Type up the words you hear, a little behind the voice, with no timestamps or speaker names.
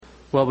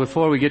Well,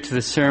 before we get to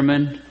the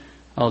sermon,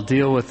 I'll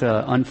deal with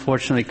an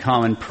unfortunately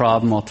common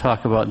problem. I'll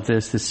talk about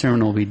this. The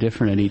sermon will be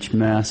different at each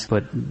Mass,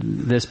 but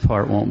this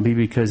part won't be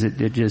because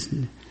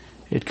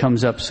it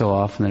comes up so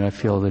often that I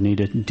feel the need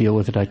to deal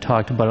with it. I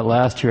talked about it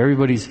last year.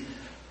 Everybody's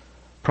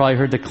probably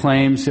heard the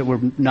claims that we're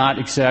not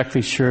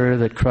exactly sure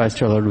that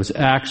Christ our Lord was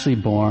actually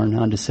born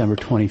on December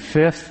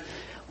 25th.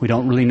 We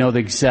don't really know the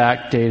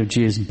exact date of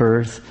Jesus'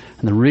 birth.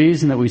 And the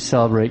reason that we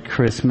celebrate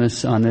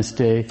Christmas on this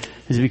day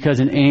is because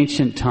in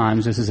ancient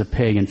times this is a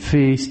pagan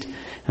feast.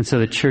 And so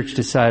the church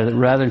decided that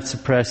rather than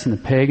suppressing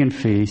the pagan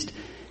feast,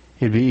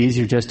 it'd be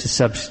easier just to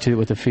substitute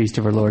with the feast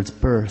of our Lord's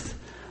birth.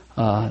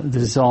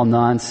 This is all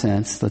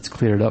nonsense. Let's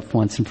clear it up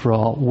once and for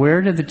all.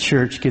 Where did the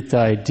church get the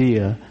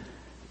idea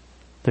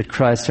that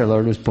Christ our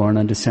Lord was born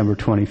on December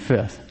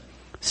 25th?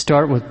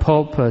 Start with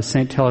Pope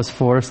St.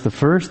 Telesphorus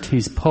I.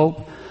 He's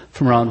Pope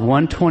from around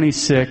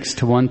 126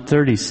 to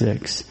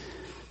 136.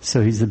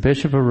 So he's the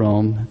Bishop of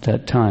Rome at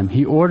that time.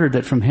 He ordered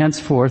that from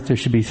henceforth there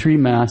should be 3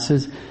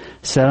 Masses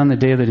set on the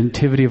day of the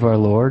Nativity of our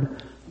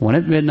Lord, one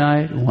at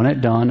midnight, one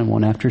at dawn, and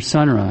one after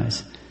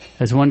sunrise.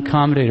 As one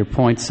commentator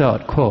points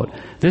out, quote,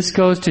 "This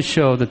goes to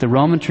show that the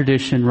Roman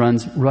tradition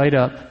runs right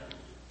up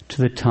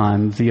to the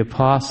time of the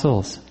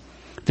Apostles.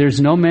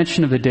 There's no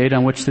mention of the date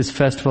on which this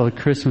festival of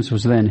Christmas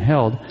was then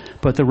held,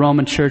 but the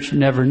Roman Church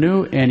never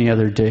knew any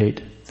other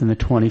date than the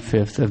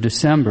 25th of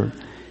December.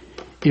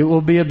 It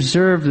will be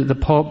observed that the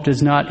Pope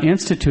does not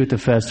institute the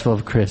festival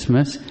of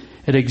Christmas.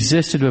 It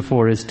existed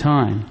before his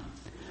time.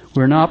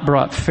 We're not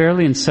brought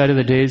fairly in sight of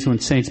the days when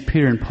Saints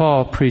Peter and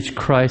Paul preached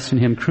Christ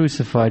and Him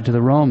crucified to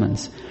the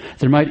Romans.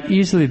 There might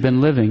easily have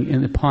been living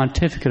in the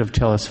pontificate of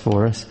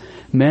Telesphorus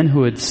men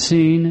who had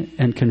seen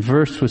and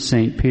conversed with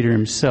Saint Peter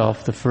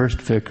himself, the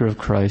first vicar of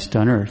Christ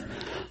on earth."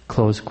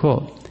 Close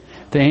quote.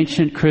 The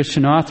ancient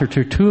Christian author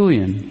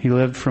Tertullian, he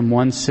lived from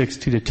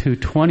 160 to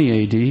 220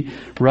 A.D.,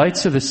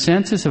 writes of the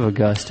census of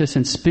Augustus,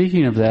 and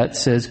speaking of that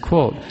says,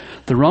 quote,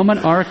 "The Roman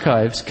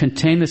archives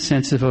contain the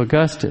census of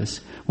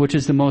Augustus, which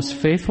is the most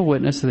faithful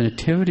witness of the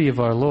nativity of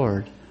our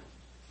Lord."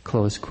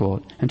 Close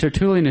quote. And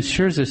Tertullian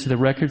assures us that the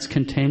records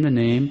contain the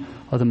name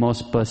of the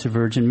Most Blessed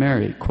Virgin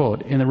Mary.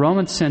 Quote, "In the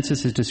Roman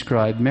census is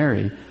described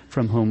Mary,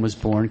 from whom was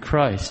born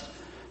Christ."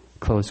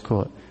 Close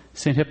quote.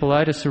 St.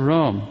 Hippolytus of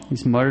Rome,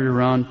 he's martyred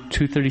around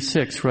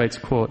 236, writes,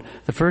 quote,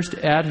 "The first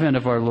advent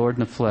of our Lord in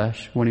the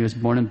flesh, when he was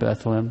born in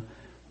Bethlehem,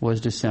 was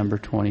December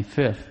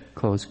 25th.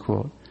 Close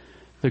quote.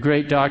 The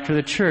great doctor of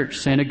the church,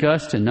 St.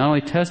 Augustine, not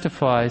only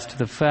testifies to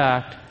the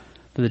fact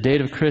that the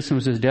date of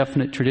Christmas was a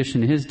definite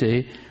tradition in his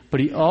day, but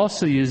he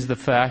also uses the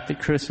fact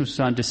that Christmas was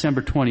on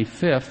December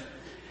 25th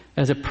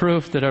as a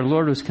proof that our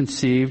Lord was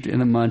conceived in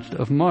the month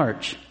of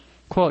March.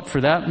 Quote, "For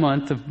that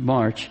month of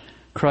March,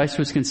 Christ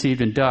was conceived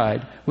and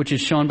died, which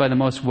is shown by the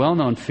most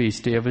well-known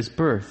feast day of his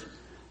birth."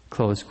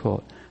 Close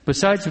quote.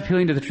 Besides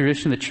appealing to the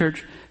tradition of the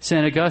church,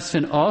 St.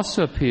 Augustine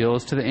also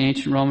appeals to the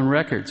ancient Roman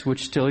records,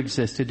 which still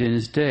existed in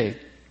his day.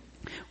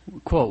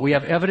 Quote, "We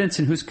have evidence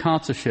in whose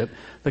consulship,"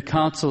 the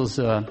consuls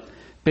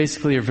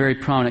basically are very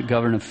prominent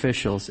government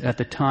officials. At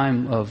the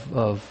time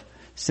of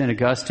St.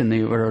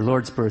 Augustine, or our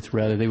Lord's birth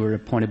rather, they were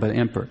appointed by the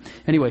emperor.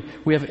 Anyway,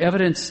 we have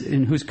evidence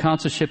in whose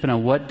consulship and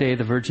on what day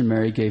the Virgin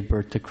Mary gave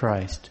birth to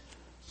Christ.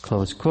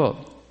 Close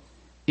quote.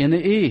 In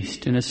the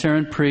East, in a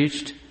sermon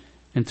preached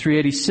in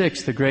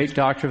 386, the great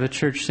doctor of the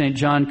church, St.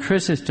 John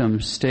Chrysostom,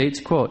 states,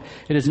 quote,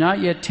 "It is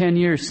not yet 10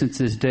 years since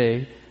this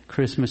day,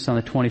 Christmas on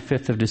the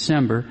 25th of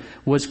December,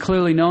 was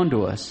clearly known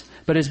to us,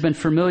 but has been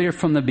familiar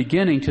from the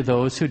beginning to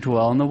those who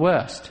dwell in the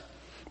West.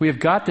 We have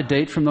got the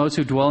date from those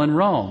who dwell in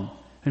Rome,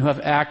 and who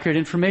have accurate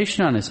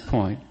information on this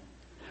point.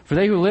 For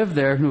they who lived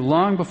there, who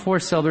long before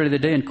celebrated the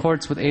day in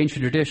accordance with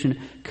ancient tradition,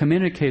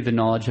 communicated the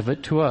knowledge of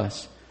it to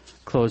us."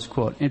 Close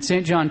quote. And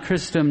St. John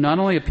Chrysostom not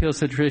only appeals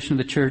to the tradition of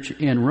the church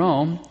in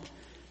Rome,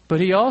 but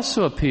he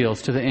also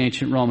appeals to the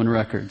ancient Roman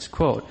records.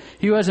 Quote,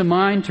 "He who has a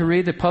mind to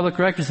read the public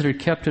records that are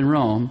kept in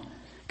Rome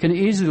can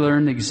easily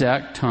learn the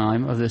exact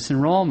time of this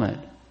enrollment."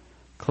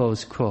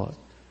 Close quote.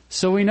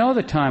 So we know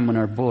the time when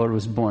our Lord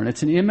was born.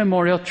 It's an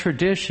immemorial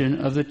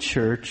tradition of the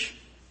church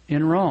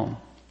in Rome.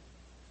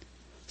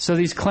 So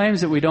these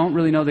claims that we don't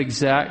really know the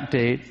exact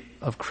date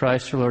of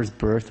Christ our Lord's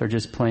birth are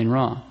just plain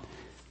wrong.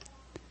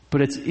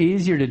 But it's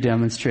easier to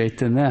demonstrate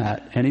than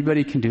that.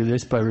 Anybody can do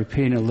this by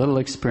repeating a little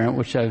experiment,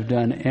 which I've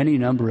done any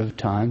number of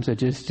times. I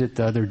just did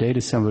the other day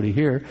to somebody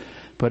here,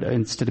 but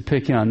instead of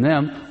picking on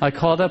them, I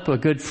called up a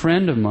good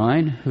friend of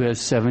mine who has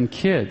 7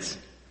 kids.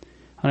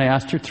 And I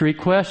asked her 3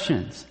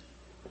 questions.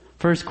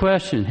 First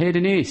question, "Hey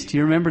Denise, do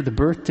you remember the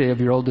birthday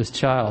of your oldest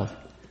child?"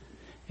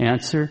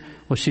 Answer,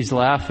 well, she's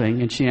laughing,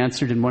 and she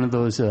answered in one of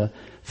those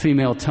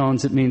female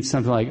tones that means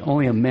something like,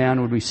 only a man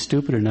would be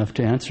stupid enough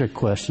to answer a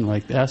question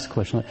like, ask a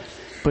question like,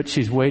 but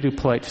she's way too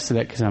polite to say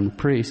that because I'm a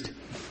priest.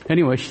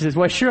 Anyway, she says,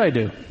 "Why, sure I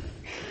do."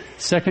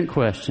 Second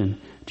question,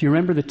 "Do you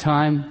remember the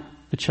time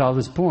the child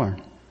was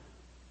born?"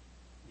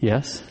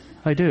 "Yes,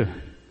 I do."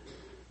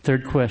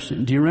 Third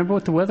question, "Do you remember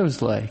what the weather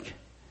was like?"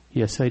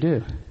 "Yes, I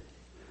do."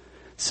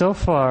 So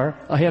far,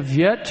 I have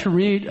yet to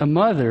meet a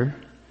mother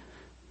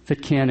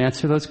that can't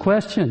answer those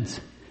questions.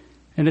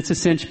 And it's a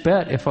cinch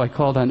bet. If I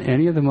called on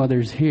any of the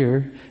mothers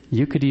here,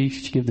 you could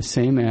each give the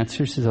same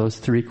answers to those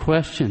 3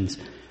 questions.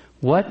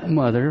 What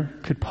mother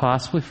could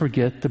possibly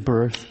forget the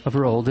birth of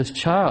her oldest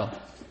child?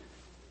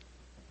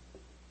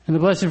 And the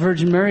Blessed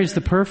Virgin Mary is the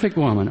perfect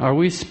woman. Are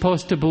we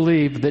supposed to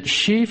believe that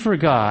she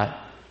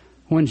forgot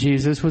when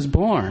Jesus was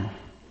born?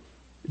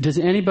 Does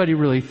anybody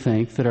really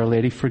think that Our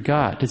Lady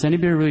forgot? Does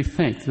anybody really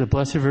think that the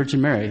Blessed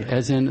Virgin Mary,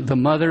 as in the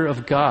Mother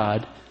of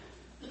God,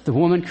 the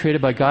woman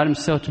created by God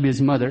Himself to be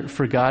His mother,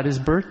 forgot His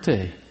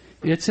birthday?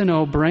 It's a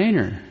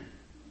no-brainer.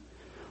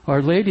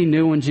 Our Lady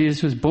knew when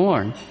Jesus was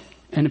born.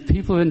 And if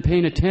people have been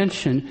paying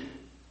attention,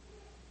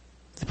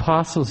 the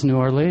apostles knew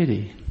Our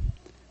Lady.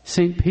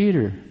 St.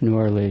 Peter knew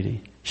Our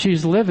Lady.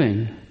 She's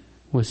living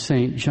with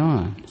St.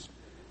 John.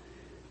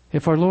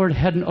 If our Lord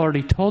hadn't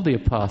already told the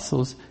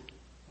apostles,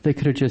 they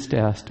could have just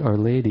asked Our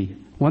Lady.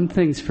 One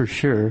thing's for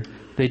sure,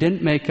 they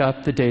didn't make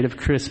up the date of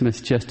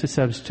Christmas just to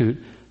substitute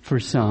for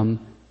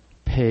some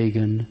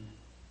pagan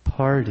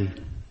party.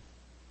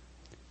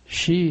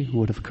 She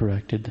would have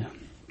corrected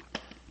them.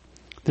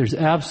 There's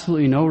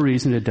absolutely no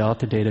reason to doubt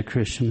the date of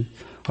Christmas.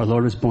 Our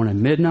Lord was born at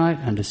midnight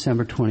on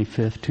December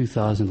 25th,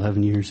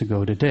 2011 years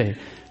ago today.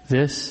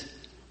 This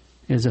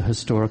is a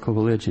historical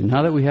religion.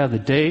 Now that we have the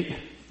date,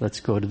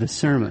 let's go to the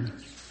sermon.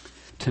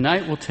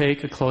 Tonight we'll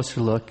take a closer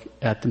look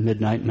at the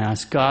Midnight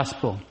Mass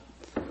Gospel.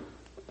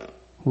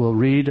 We'll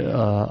read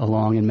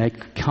along and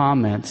make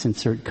comments,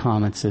 insert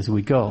comments as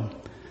we go.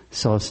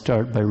 So I'll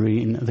start by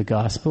reading the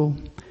Gospel.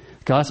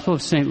 Gospel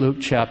of St. Luke,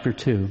 chapter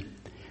 2.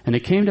 And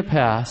it came to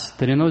pass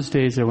that in those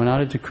days there went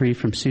out a decree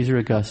from Caesar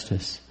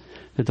Augustus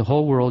that the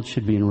whole world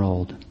should be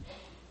enrolled.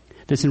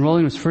 This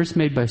enrolling was first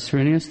made by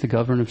Cyrenius, the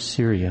governor of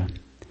Syria.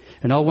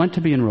 And all went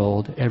to be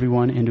enrolled,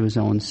 everyone into his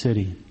own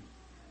city.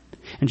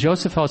 And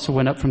Joseph also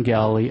went up from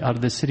Galilee, out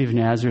of the city of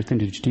Nazareth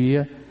into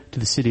Judea, to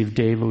the city of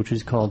David, which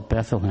is called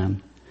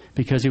Bethlehem,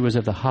 because he was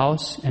of the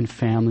house and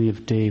family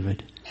of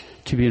David,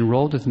 to be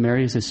enrolled with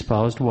Mary his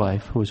espoused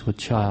wife, who was with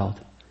child.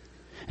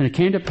 And it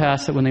came to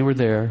pass that when they were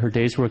there, her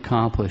days were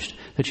accomplished,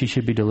 that she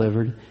should be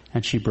delivered,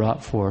 and she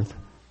brought forth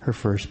her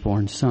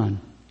firstborn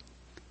son.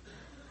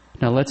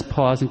 Now let's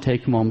pause and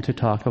take a moment to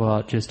talk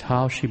about just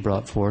how she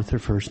brought forth her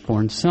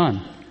firstborn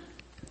son.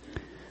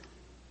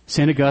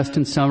 St.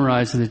 Augustine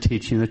summarizes the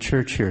teaching of the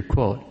church here,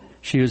 quote,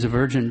 she was a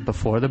virgin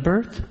before the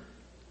birth,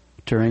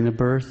 during the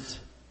birth,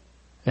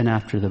 and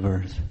after the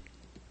birth.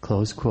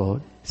 Close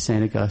quote.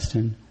 St.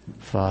 Augustine,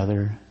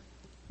 Father,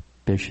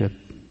 Bishop,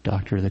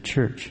 Doctor of the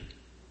Church.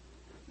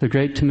 The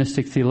great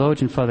Thomistic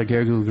theologian, Father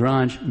Gregory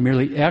Lagrange,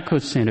 merely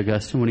echoes St.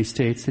 Augustine when he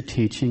states the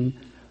teaching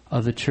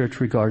of the Church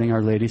regarding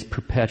Our Lady's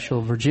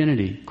perpetual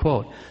virginity.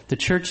 Quote, the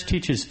Church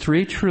teaches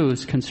 3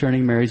 truths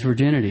concerning Mary's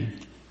virginity.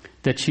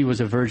 That she was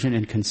a virgin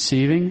in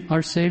conceiving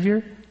our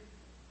Savior,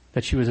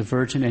 that she was a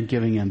virgin in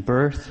giving Him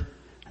birth,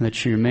 and that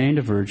she remained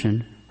a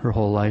virgin her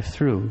whole life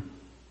through.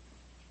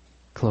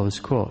 Close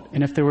quote.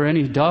 And if there were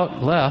any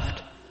doubt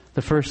left,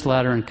 the First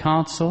Lateran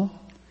Council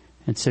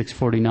in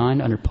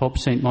 649 under Pope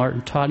St.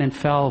 Martin taught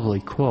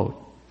infallibly, quote,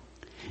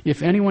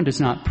 if anyone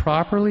does not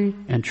properly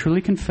and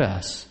truly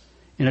confess,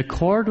 in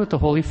accord with the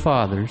Holy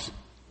Fathers,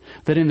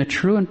 that in the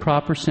true and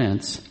proper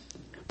sense,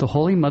 the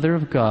Holy Mother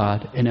of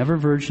God and ever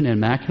Virgin and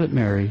Immaculate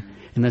Mary,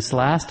 in this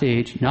last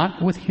age,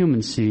 not with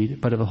human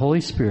seed, but of the Holy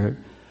Spirit,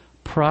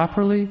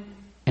 properly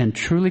and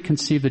truly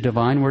conceived the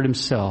divine Word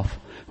Himself,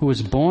 who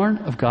was born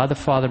of God the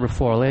Father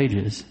before all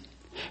ages,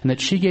 and that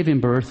she gave Him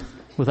birth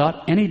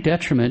without any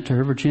detriment to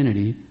her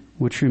virginity,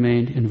 which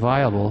remained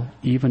inviolable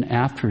even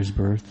after His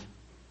birth,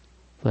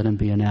 let him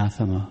be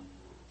anathema.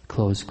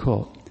 Close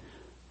quote.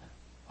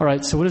 All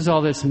right, so what does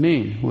all this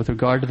mean with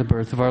regard to the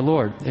birth of our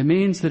Lord? It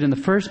means that in the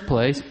first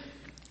place,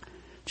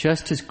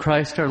 just as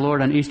Christ our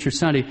Lord on Easter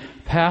Sunday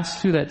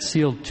passed through that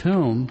sealed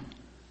tomb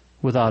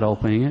without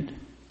opening it,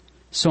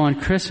 so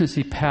on Christmas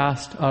He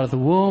passed out of the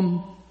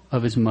womb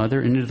of His mother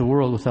and into the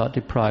world without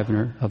depriving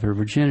her of her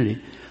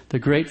virginity. The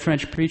great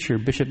French preacher,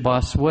 Bishop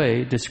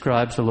Bossuet,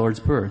 describes the Lord's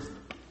birth.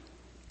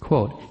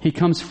 Quote, He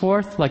comes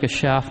forth like a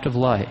shaft of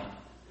light,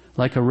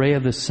 like a ray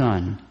of the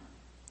sun.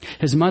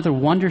 His mother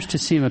wonders to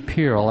see Him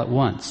appear all at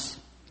once.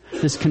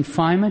 This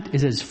confinement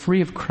is as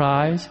free of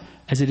cries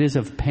as it is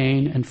of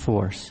pain and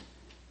force.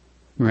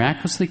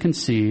 Miraculously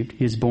conceived,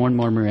 He is born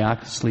more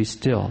miraculously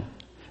still.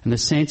 And the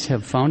saints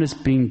have found His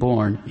being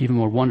born even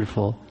more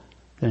wonderful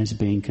than His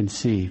being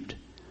conceived.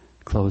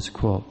 Close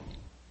quote.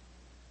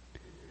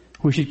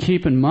 We should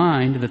keep in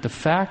mind that the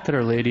fact that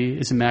Our Lady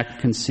is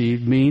immaculately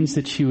conceived means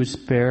that she was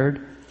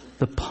spared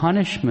the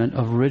punishment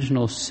of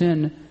original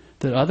sin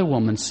that other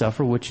women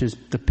suffer, which is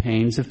the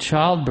pains of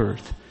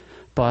childbirth.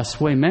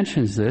 Bossuet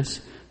mentions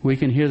this. We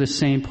can hear the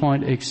same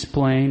point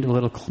explained a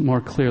little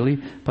more clearly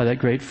by that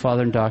great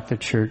father and doctor of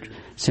the Church,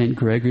 St.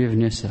 Gregory of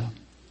Nyssa.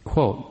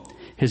 Quote,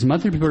 His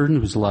mother's burden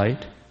was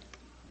light,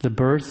 the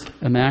birth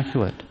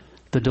immaculate,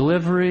 the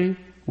delivery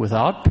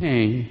without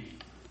pain,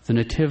 the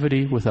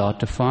nativity without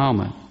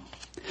defilement.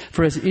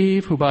 For as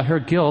Eve, who by her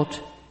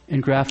guilt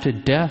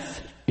engrafted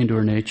death into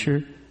her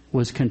nature,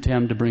 was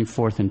condemned to bring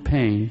forth in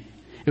pain,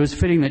 it was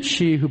fitting that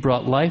she who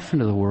brought life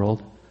into the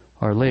world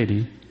Our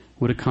Lady,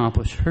 would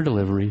accomplish her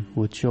delivery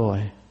with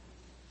joy.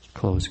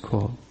 Close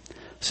quote.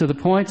 So the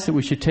points that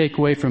we should take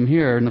away from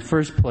here are, in the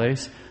first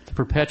place, the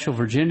perpetual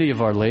virginity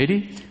of Our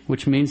Lady,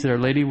 which means that Our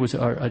Lady was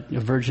a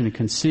virgin in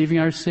conceiving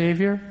our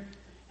Savior,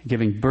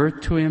 giving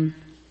birth to Him,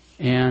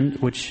 and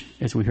which,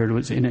 as we heard,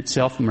 was in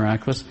itself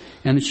miraculous,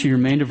 and that she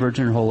remained a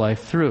virgin her whole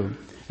life through.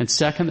 And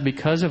second, that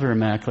because of her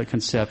Immaculate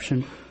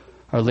Conception,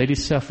 Our Lady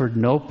suffered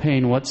no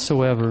pain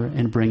whatsoever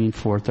in bringing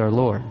forth our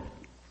Lord.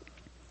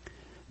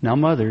 Now,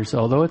 mothers,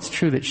 although it's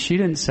true that she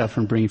didn't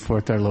suffer in bringing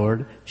forth our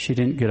Lord, she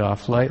didn't get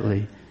off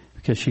lightly,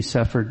 because she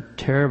suffered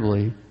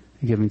terribly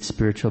in giving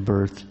spiritual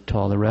birth to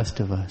all the rest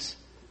of us,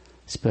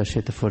 especially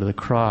at the foot of the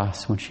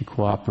cross when she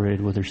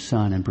cooperated with her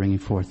Son in bringing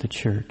forth the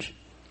church.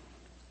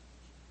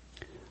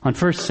 On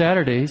first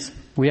Saturdays,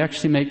 we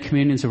actually make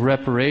communions of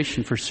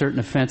reparation for certain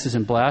offenses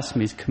and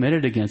blasphemies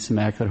committed against the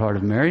Immaculate Heart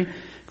of Mary,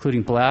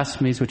 including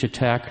blasphemies which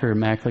attack her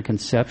Immaculate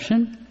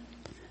Conception,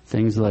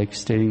 things like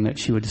stating that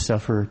she would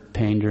suffer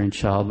pain during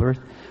childbirth,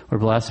 or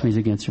blasphemies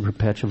against her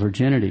perpetual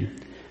virginity.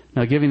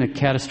 Now, given the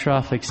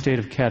catastrophic state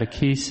of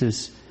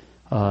catechesis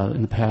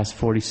in the past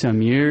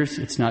 40-some years,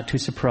 it's not too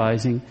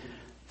surprising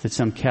that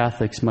some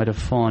Catholics might have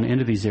fallen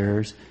into these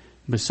errors.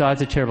 Besides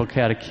the terrible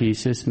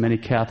catechesis, many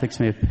Catholics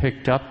may have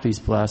picked up these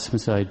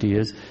blasphemous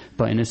ideas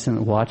by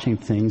innocently watching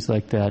things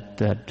like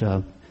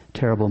that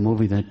terrible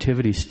movie, The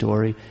Nativity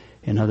Story,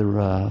 and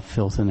other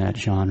filth in that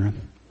genre.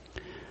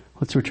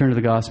 Let's return to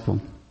the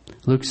Gospel.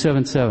 Luke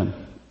 7:7.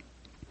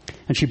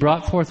 And she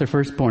brought forth her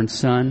firstborn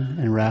son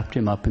and wrapped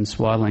him up in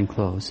swaddling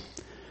clothes.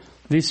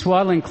 These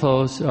swaddling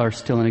clothes are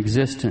still in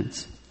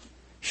existence.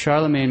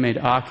 Charlemagne made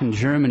Aachen,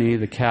 Germany,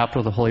 the capital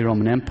of the Holy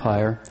Roman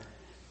Empire,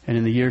 and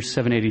in the year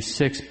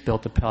 786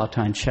 built the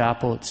Palatine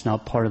Chapel. It's now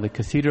part of the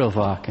Cathedral of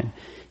Aachen.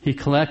 He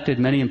collected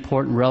many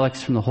important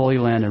relics from the Holy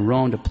Land and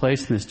Rome to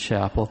place in this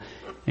chapel,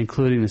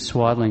 including the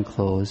swaddling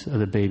clothes of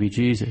the baby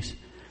Jesus.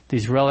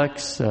 These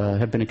relics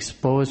have been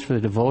exposed for the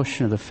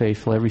devotion of the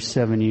faithful every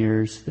 7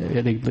 years.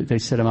 They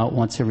set them out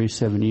once every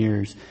 7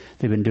 years.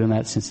 They've been doing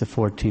that since the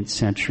 14th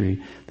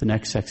century. The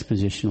next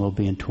exposition will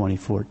be in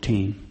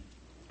 2014.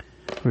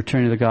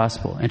 Returning to the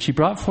Gospel. And she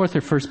brought forth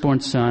her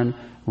firstborn son,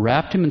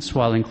 wrapped him in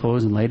swaddling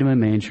clothes, and laid him in a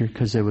manger,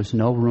 because there was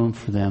no room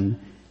for them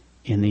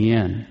in the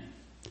inn.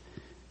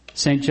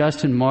 St.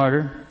 Justin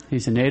Martyr,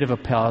 he's a native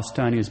of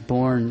Palestine. He was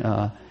born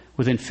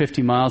within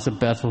 50 miles of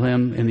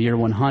Bethlehem in the year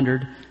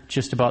 100,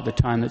 just about the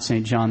time that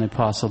St. John the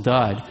Apostle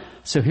died.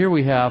 So here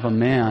we have a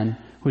man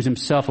who's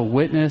himself a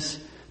witness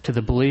to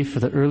the belief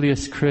of the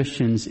earliest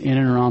Christians in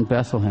and around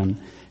Bethlehem,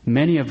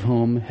 many of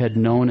whom had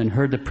known and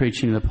heard the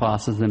preaching of the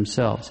apostles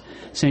themselves.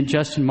 St.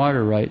 Justin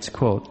Martyr writes,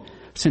 quote,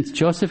 "Since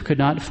Joseph could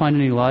not find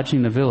any lodging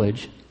in the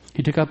village,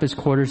 he took up his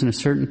quarters in a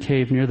certain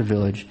cave near the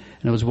village,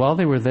 and it was while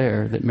they were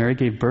there that Mary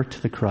gave birth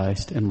to the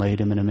Christ and laid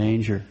him in a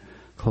manger."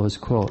 Close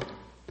quote.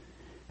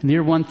 In the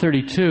year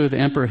 132, the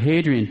Emperor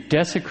Hadrian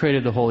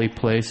desecrated the holy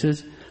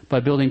places by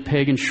building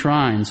pagan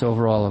shrines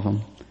over all of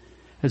them.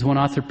 As one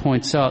author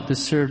points out, this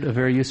served a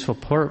very useful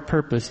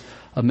purpose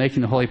of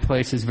making the holy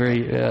places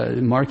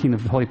marking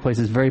the holy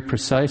places very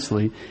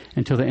precisely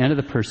until the end of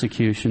the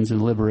persecutions and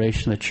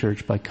liberation of the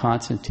church by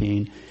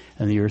Constantine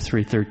in the year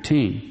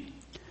 313.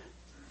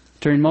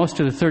 During most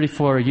of the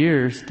 34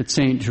 years that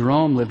St.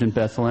 Jerome lived in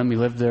Bethlehem, he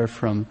lived there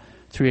from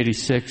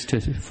 386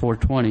 to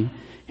 420,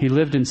 he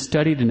lived and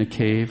studied in a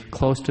cave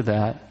close to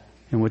that,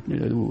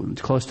 and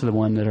close to the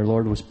one that our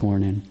Lord was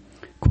born in.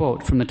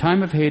 Quote, "From the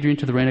time of Hadrian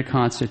to the reign of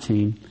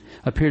Constantine,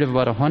 a period of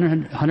about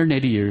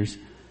 180 years,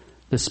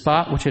 the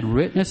spot which had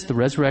witnessed the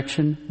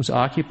resurrection was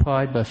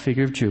occupied by a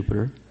figure of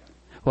Jupiter,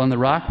 while on the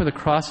rock where the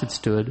cross had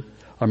stood,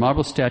 a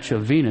marble statue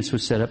of Venus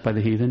was set up by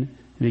the heathen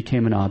and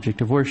became an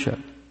object of worship.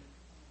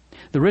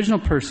 The original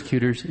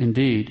persecutors,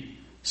 indeed,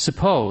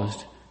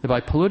 supposed that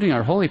by polluting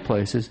our holy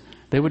places,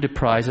 they would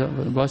deprive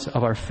us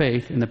of our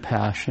faith in the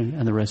passion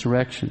and the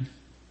resurrection.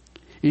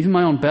 Even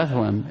my own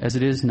Bethlehem, as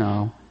it is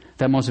now,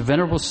 that most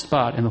venerable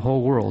spot in the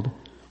whole world,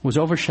 was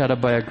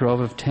overshadowed by a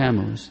grove of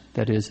Tammuz,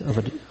 that is,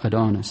 of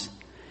Adonis.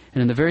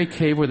 And in the very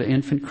cave where the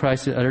infant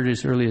Christ had uttered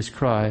his earliest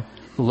cry,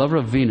 the lover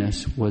of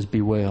Venus was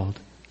bewailed."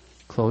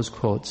 Close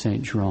quote,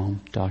 St.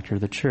 Jerome, Doctor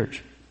of the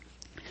Church.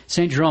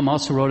 St. Jerome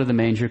also wrote of the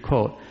manger,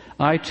 quote,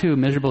 "I too,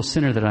 miserable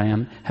sinner that I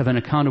am, have been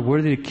accounted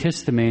worthy to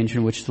kiss the manger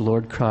in which the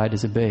Lord cried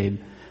as a babe."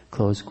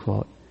 Close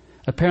quote.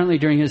 Apparently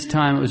during his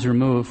time it was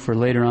removed, for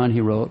later on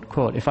he wrote,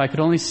 quote, "If I could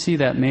only see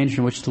that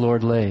manger in which the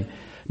Lord lay.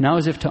 Now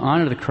as if to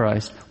honor the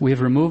Christ, we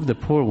have removed the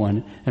poor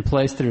one and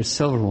placed there a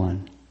silver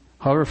one.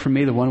 However, for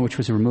me the one which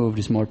was removed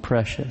is more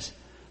precious."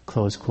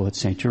 Close quote,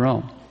 St.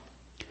 Jerome.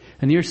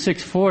 In the year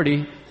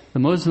 640, the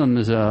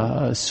Muslims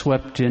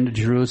swept into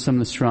Jerusalem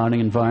and the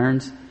surrounding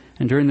environs.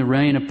 And during the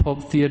reign of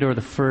Pope Theodore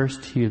I,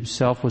 he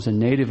himself was a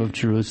native of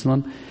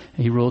Jerusalem.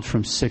 He ruled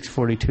from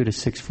 642 to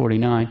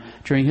 649.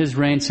 During his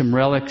reign, some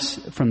relics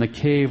from the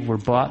cave were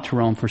brought to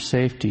Rome for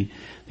safety.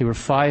 They were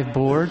 5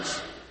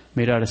 boards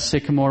made out of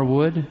sycamore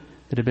wood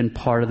that had been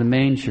part of the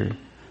manger.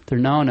 They're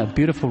now in a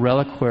beautiful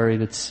reliquary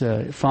that's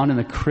found in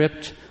the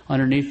crypt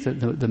underneath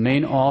the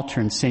main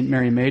altar in St.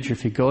 Mary Major.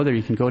 If you go there,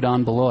 you can go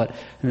down below it.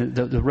 And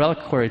the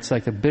reliquary, it's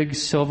like a big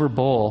silver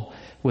bowl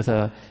with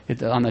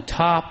on the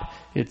top,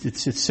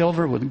 it's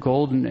silver with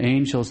golden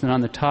angels, and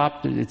on the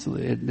top, it's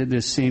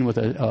this scene with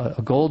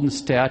a golden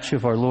statue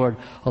of our Lord,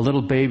 a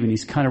little baby, and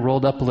he's kind of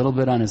rolled up a little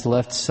bit on his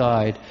left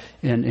side,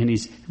 and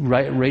he's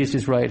raised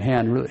his right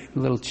hand, really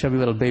little chubby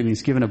little baby.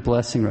 He's given a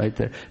blessing right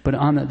there. But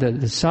on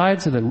the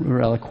sides of the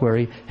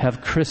reliquary have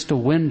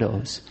crystal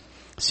windows.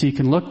 So you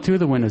can look through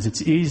the windows.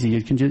 It's easy.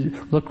 You can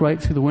just look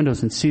right through the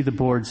windows and see the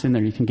boards in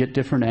there. You can get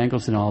different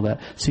angles and all that.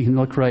 So you can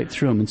look right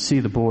through them and see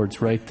the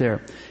boards right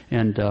there.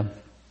 And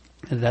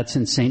that's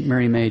in St.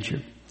 Mary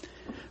Major.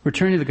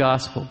 Returning to the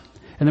Gospel.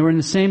 And there were in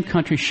the same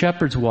country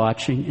shepherds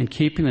watching and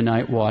keeping the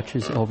night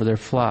watches over their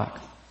flock.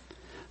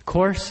 Of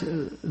course,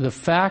 the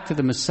fact that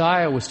the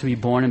Messiah was to be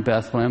born in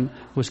Bethlehem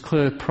was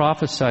clearly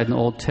prophesied in the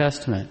Old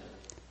Testament.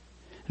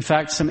 In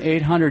fact, some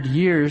 800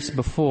 years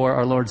before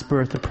our Lord's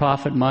birth, the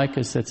prophet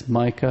Micah, that's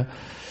Micah,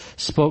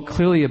 spoke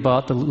clearly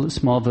about the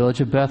small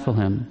village of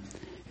Bethlehem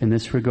in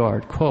this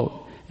regard.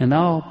 Quote, "And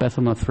thou,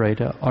 Bethlehem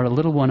Ephratah, art a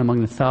little one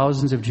among the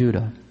thousands of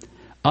Judah.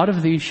 Out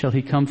of thee shall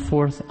he come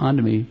forth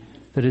unto me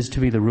that is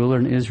to be the ruler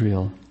in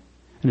Israel.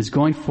 And his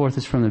going forth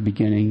is from the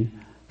beginning,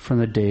 from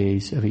the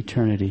days of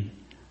eternity."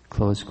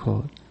 Close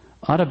quote.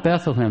 Out of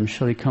Bethlehem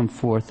shall he come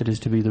forth that is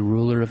to be the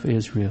ruler of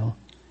Israel.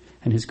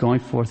 And his going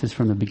forth is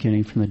from the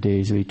beginning, from the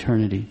days of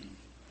eternity.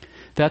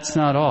 That's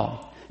not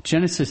all.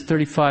 Genesis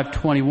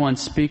 35:21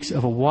 speaks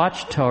of a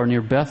watchtower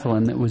near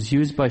Bethlehem that was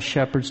used by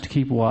shepherds to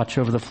keep watch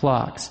over the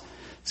flocks.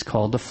 It's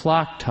called the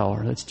flock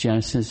tower. That's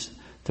Genesis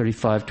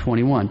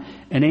 35:21.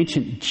 An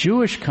ancient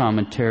Jewish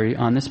commentary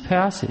on this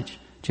passage,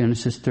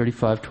 Genesis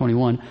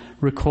 35:21,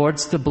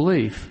 records the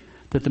belief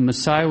that the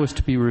Messiah was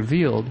to be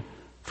revealed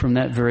from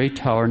that very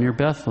tower near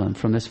Bethlehem,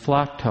 from this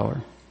flock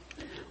tower.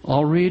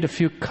 I'll read a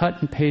few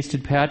cut and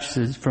pasted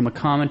passages from a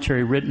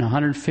commentary written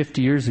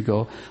 150 years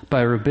ago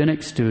by a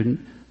rabbinic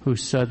student who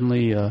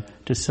suddenly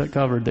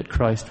discovered that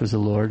Christ was the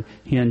Lord.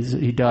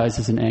 He dies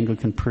as an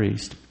Anglican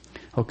priest.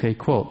 Okay,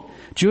 quote,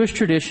 "Jewish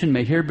tradition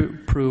may here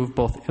prove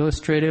both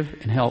illustrative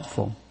and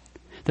helpful.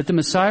 That the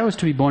Messiah was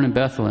to be born in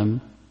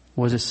Bethlehem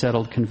was a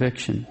settled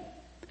conviction.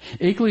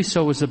 Equally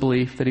so was the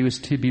belief that he was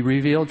to be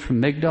revealed from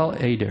Migdal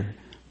Eder,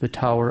 the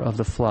tower of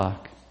the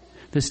flock.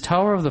 This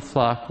tower of the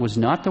flock was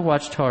not the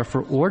watchtower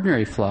for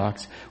ordinary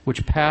flocks,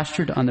 which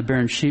pastured on the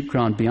barren sheep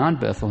ground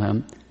beyond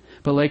Bethlehem,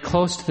 but lay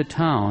close to the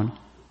town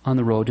on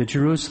the road to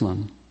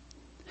Jerusalem.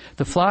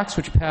 The flocks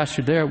which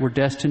pastured there were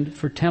destined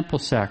for temple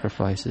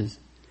sacrifices.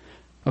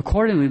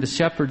 Accordingly, the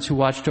shepherds who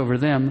watched over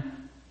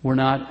them were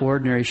not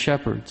ordinary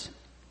shepherds.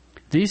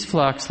 These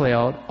flocks lay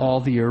out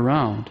all the year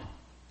round.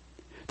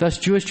 Thus,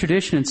 Jewish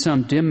tradition in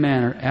some dim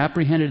manner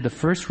apprehended the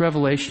first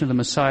revelation of the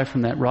Messiah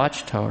from that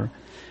watchtower,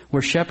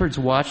 where shepherds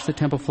watched the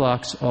temple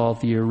flocks all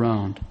the year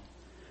round.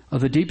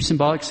 Of the deep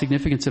symbolic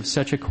significance of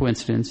such a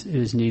coincidence, it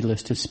is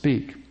needless to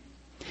speak.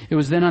 It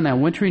was then on that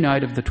wintry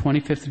night of the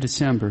 25th of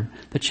December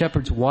that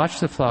shepherds watched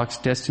the flocks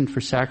destined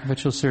for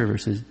sacrificial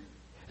services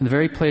in the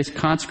very place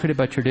consecrated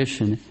by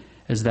tradition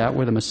as that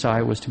where the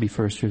Messiah was to be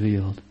first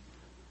revealed."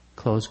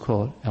 Close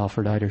quote,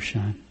 Alfred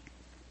Edersheim.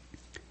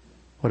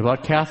 What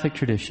about Catholic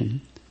tradition?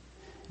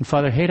 In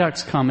Father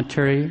Haydock's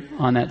commentary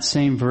on that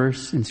same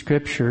verse in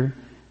Scripture,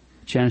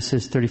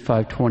 Genesis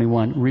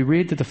 35:21, we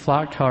read that the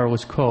flock tower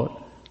was, quote,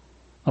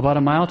 "about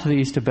a mile to the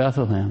east of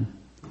Bethlehem,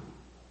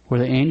 where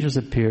the angels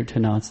appeared to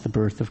announce the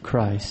birth of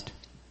Christ.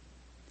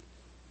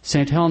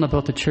 St. Helena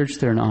built a church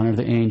there in honor of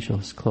the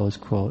angels," close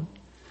quote.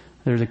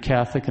 There's a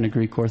Catholic and a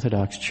Greek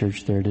Orthodox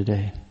church there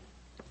today.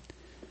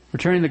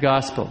 Returning to the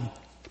Gospel.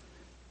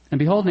 "And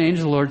behold, an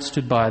angel of the Lord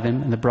stood by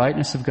them, and the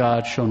brightness of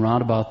God shone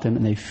round about them,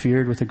 and they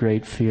feared with a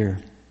great fear.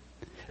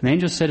 And the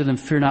angel said to them,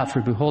 Fear not,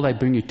 for behold, I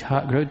bring you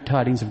good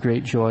tidings of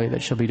great joy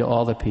that shall be to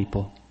all the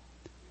people.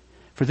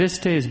 For this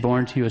day is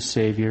born to you a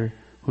Savior,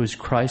 who is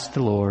Christ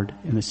the Lord,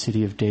 in the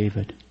city of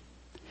David.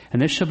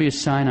 And this shall be a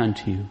sign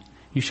unto you.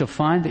 You shall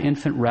find the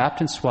infant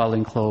wrapped in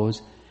swaddling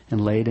clothes and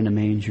laid in a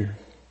manger."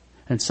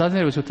 And suddenly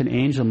there was with an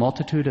angel a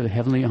multitude of the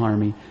heavenly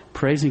army,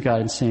 praising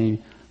God and saying,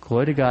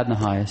 "Glory to God in the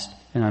highest,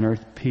 and on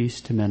earth peace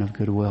to men of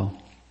good will."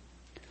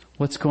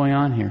 What's going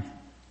on here?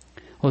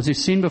 Well, as you've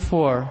seen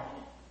before,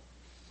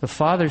 the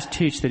fathers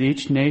teach that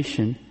each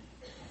nation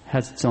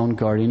has its own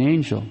guardian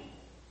angel.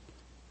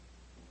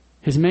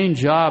 His main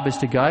job is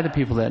to guide the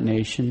people of that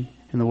nation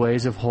in the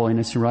ways of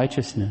holiness and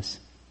righteousness.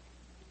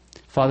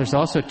 Fathers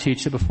also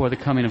teach that before the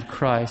coming of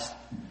Christ,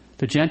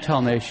 the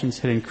Gentile nations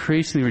had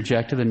increasingly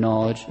rejected the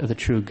knowledge of the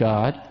true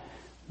God,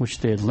 which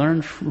they had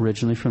learned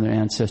originally from their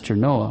ancestor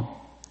Noah.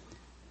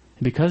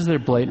 And because of their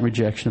blatant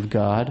rejection of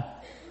God,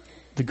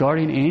 the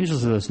guardian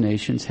angels of those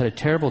nations had a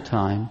terrible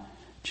time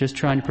just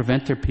trying to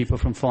prevent their people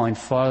from falling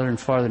farther and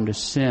farther into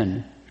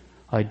sin,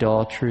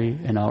 idolatry,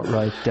 and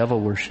outright devil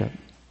worship.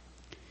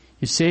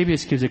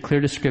 Eusebius gives a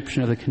clear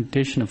description of the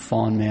condition of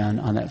fallen man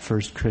on that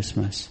first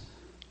Christmas.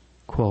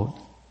 Quote,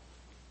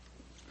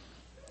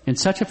 "In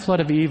such a flood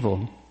of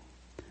evil,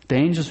 the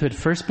angels who had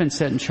first been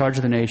set in charge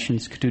of the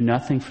nations could do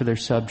nothing for their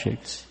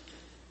subjects.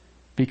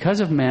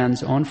 Because of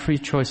man's own free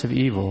choice of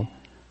evil,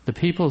 the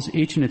peoples,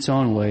 each in its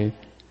own way,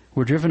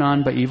 were driven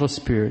on by evil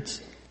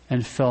spirits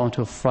and fell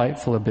into a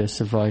frightful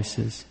abyss of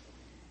vices.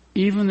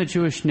 Even the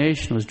Jewish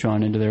nation was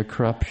drawn into their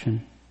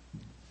corruption.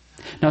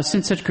 Now,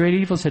 since such great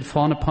evils had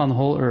fallen upon the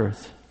whole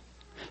earth,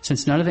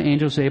 since none of the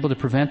angels were able to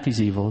prevent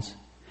these evils,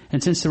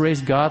 and since the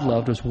race God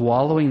loved was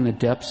wallowing in the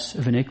depths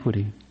of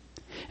iniquity,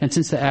 and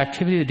since the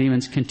activity of the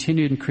demons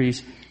continued to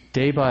increase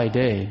day by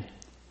day,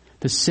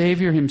 the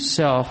Savior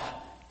himself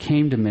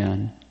came to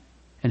men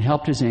and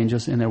helped his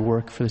angels in their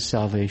work for the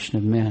salvation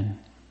of men.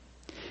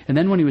 And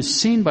then when he was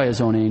seen by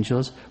his own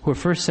angels, who were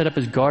first set up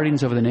as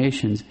guardians over the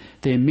nations,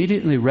 they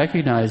immediately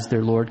recognized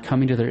their Lord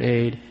coming to their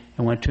aid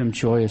and went to him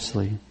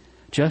joyously.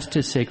 Just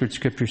as sacred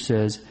scripture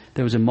says,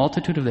 there was a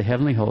multitude of the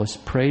heavenly hosts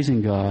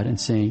praising God and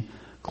saying,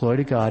 "Glory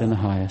to God in the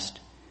highest,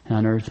 and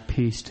on earth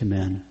peace to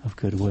men of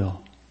good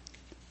will."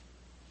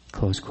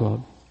 Close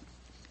quote.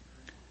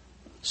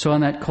 So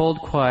on that cold,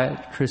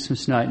 quiet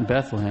Christmas night in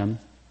Bethlehem,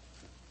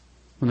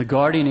 when the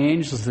guardian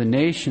angels of the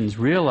nations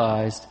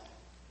realized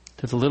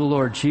that the little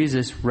Lord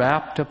Jesus,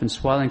 wrapped up in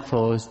swaddling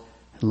clothes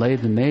and laid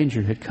in the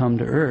manger, had come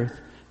to earth,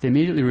 they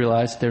immediately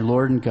realized that their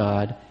Lord and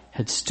God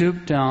had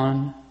stooped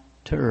down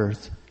to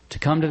earth to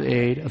come to the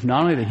aid of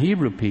not only the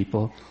Hebrew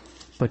people,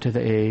 but to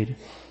the aid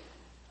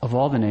of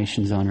all the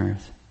nations on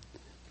earth.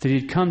 That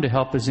he'd come to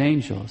help his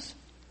angels.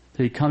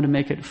 That he'd come to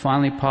make it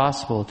finally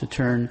possible to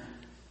turn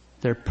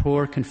their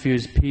poor,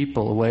 confused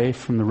people away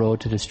from the road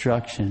to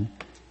destruction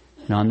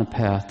and on the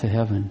path to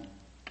heaven.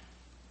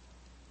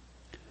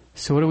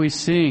 So what are we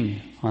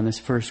seeing on this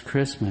first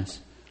Christmas?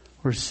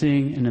 We're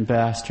seeing an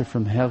ambassador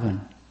from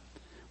heaven.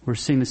 We're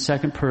seeing the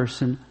second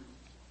person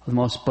of the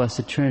most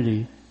blessed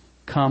Trinity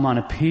come on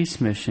a peace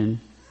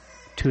mission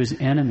to his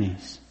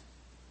enemies.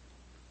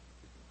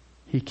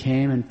 He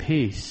came in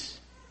peace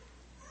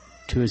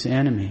to his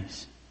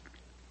enemies.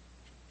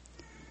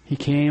 He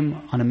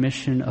came on a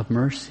mission of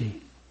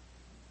mercy,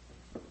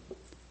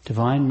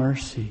 divine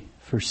mercy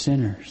for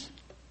sinners.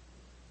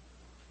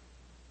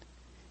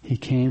 He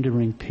came to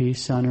bring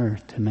peace on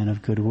earth to men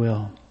of good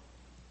will.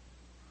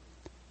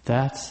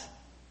 That's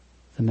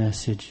the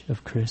message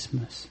of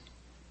Christmas.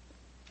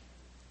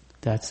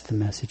 That's the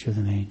message of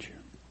the manger.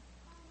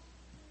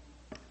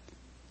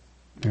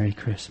 Merry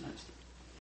Christmas.